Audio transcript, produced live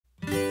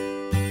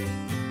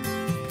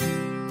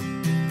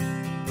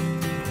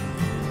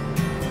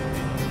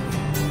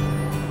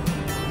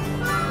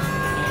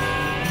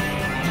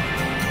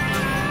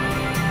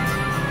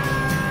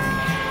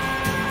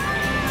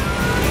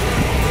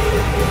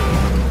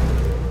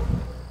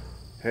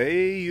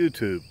Hey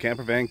YouTube,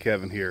 Camper Van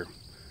Kevin here.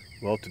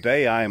 Well,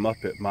 today I am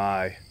up at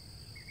my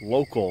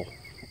local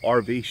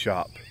RV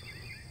shop.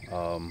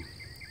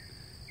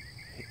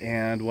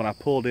 And when I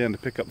pulled in to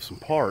pick up some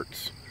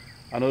parts,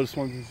 I noticed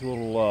one of these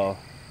little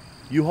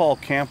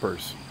Uhaul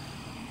campers.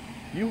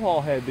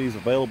 Uhaul had these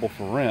available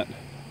for rent,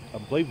 I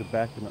believe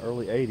back in the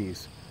early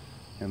 80s,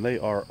 and they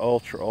are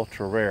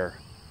ultra rare.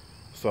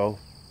 So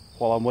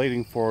while I'm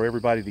waiting for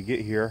everybody to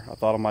get here, I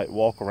thought I might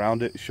walk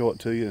around it, show it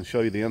to you, and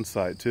show you the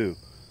inside too.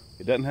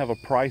 It doesn't have a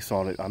price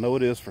on it. I know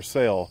it is for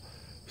sale,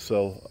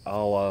 so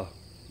I'll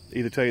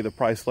either tell you the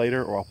price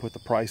later or I'll put the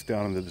price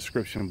down in the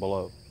description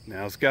below.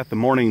 Now it's got the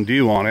morning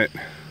dew on it.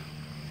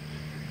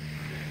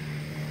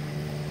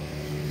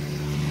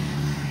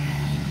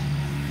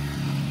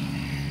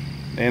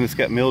 And it's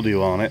got mildew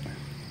on it.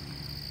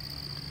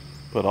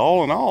 But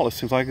all in all, it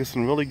seems like it's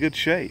in really good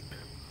shape.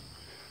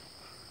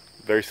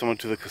 Very similar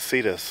to the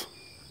Casitas.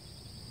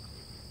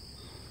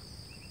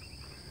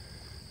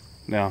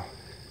 Now,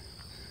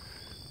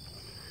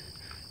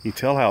 you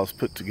tell how it's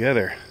put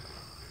together.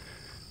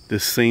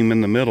 This seam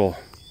in the middle,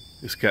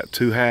 it's got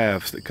two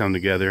halves that come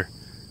together,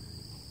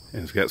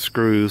 and it's got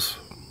screws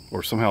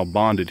or somehow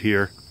bonded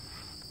here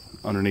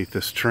underneath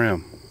this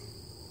trim.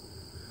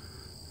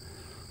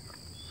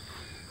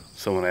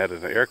 Someone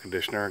added an air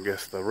conditioner. I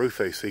guess the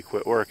roof AC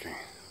quit working.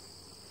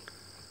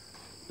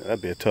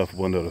 That'd be a tough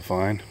window to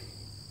find.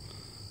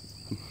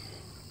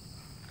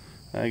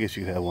 I guess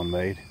you could have one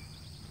made.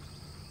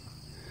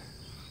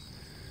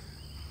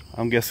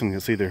 I'm guessing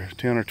it's either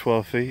 10 or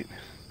 12 feet.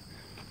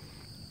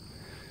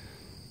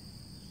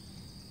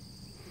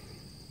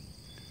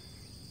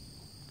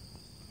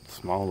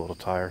 Small little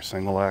tire,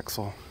 single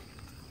axle.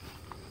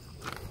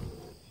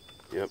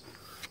 Yep.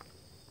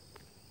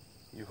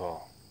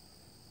 Uhaul.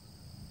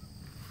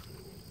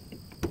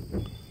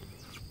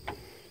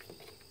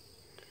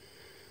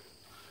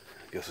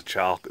 Guess a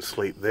child could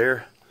sleep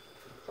there.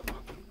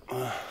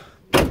 Now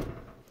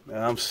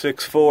I'm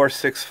 6'4",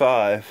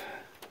 6'5".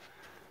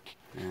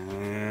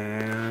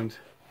 And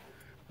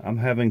I'm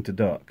having to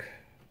duck,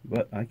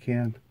 but I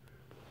can.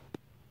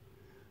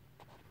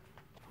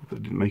 Hope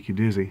it didn't make you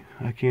dizzy.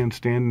 I can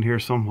stand in here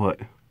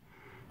somewhat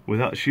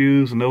without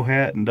shoes, no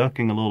hat, and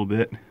ducking a little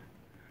bit.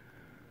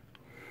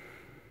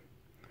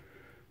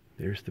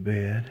 There's the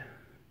bed.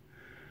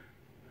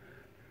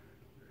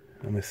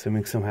 I'm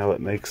assuming somehow it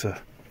makes a,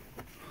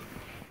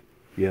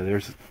 yeah,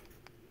 there's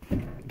a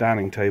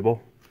dining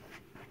table.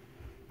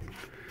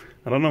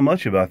 I don't know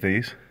much about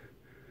these.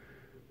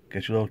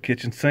 Got your little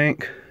kitchen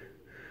sink.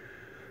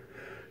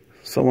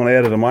 Someone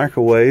added a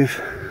microwave.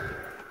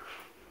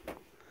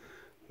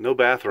 No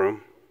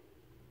bathroom.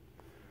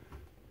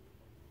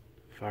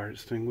 Fire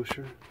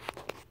extinguisher.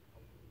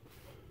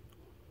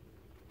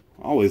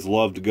 I always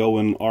love to go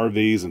in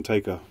RVs and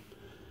take a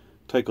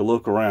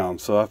look around,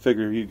 so I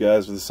figure you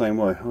guys are the same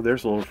way. Oh,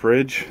 there's a little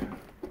fridge.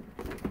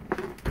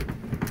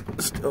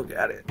 Still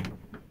got it.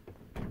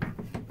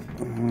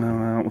 No, I don't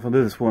know if I'll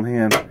do this one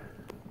hand.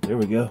 There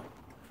we go.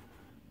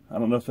 I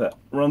don't know if that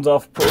runs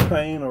off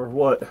propane or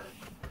what.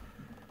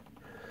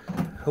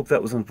 Hope that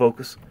was in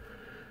focus.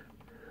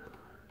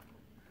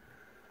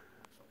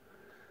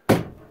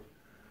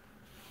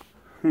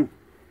 Guess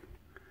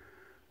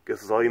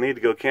it's all you need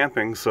to go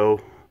camping. So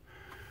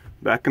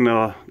back in the,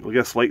 I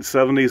guess, late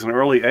 70s and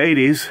early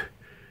 80s,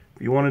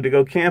 if you wanted to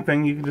go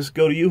camping, you could just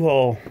go to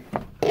Uhaul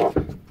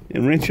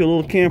and rent you a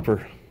little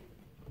camper.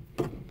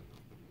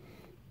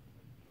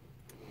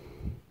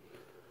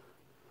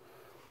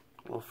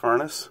 Little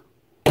furnace.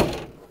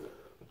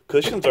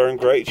 Cushions are in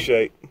great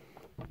shape.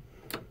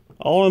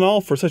 All in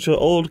all, for such an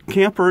old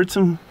camper, it's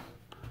in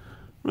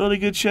really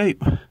good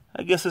shape.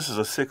 I guess this is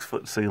a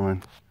 6-foot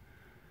ceiling.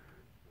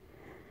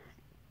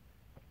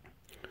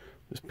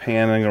 Just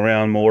panning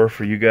around more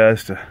for you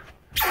guys to,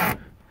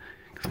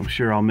 because I'm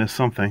sure I'll miss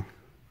something.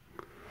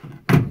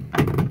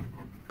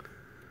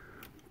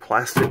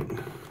 Plastic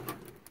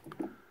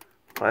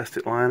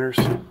liners.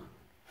 I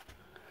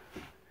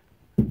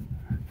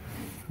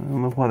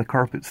don't know why the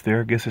carpet's there.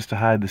 I guess it's to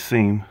hide the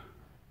seam.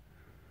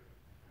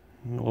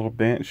 A little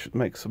bench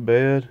makes a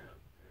bed.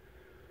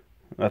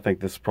 I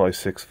think this is probably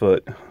 6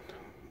 foot.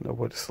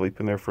 Nobody's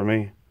sleeping there for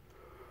me.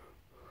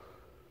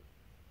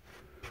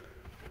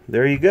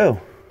 There you go.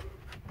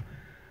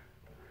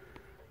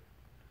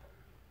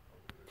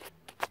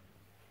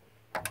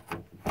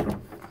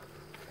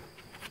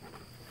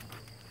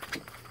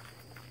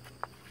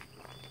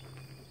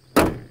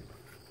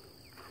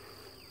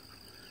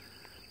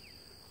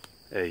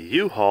 A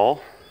Uhaul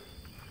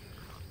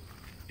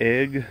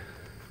egg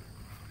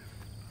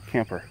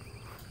camper,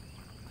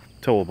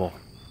 towable,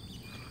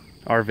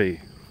 RV,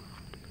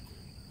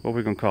 what are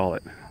we gonna call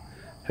it?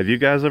 Have you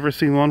guys ever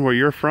seen one where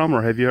you're from,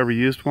 or have you ever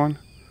used one?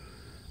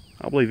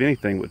 I believe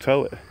anything would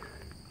tow it.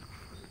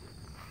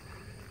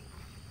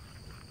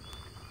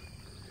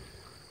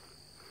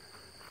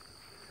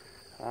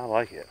 I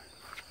like it.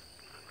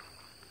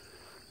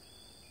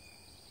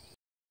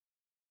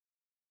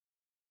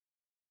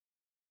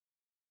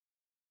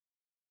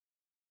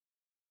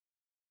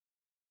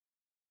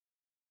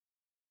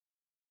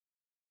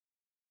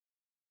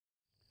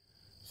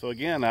 So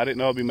again, I didn't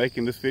know I'd be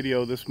making this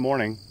video this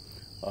morning.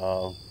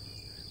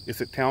 It's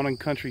at Town &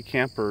 Country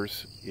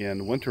Campers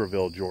in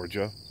Winterville,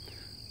 Georgia.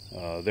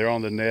 They're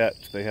on the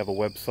net. They have a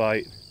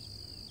website.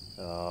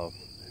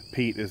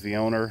 Pete is the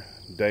owner.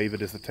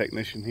 David is the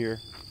technician here.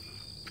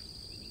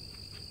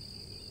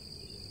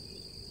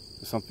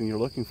 It's something you're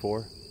looking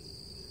for.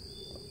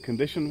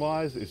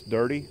 Condition-wise, it's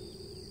dirty,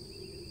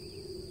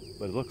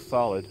 but it looks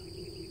solid.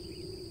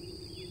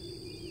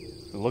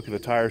 And look at the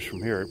tires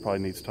from here. It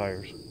probably needs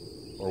tires,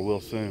 or will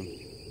soon.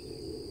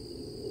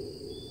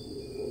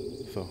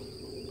 So,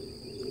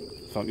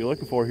 something you're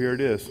looking for, here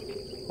it is.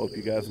 Hope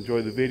you guys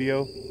enjoyed the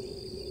video.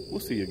 We'll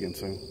see you again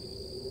soon.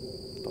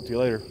 Talk to you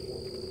later.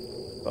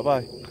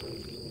 Bye-bye.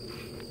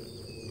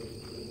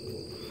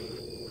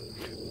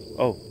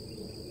 Oh,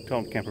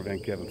 tell them Camper Van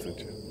Kevin sent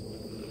you.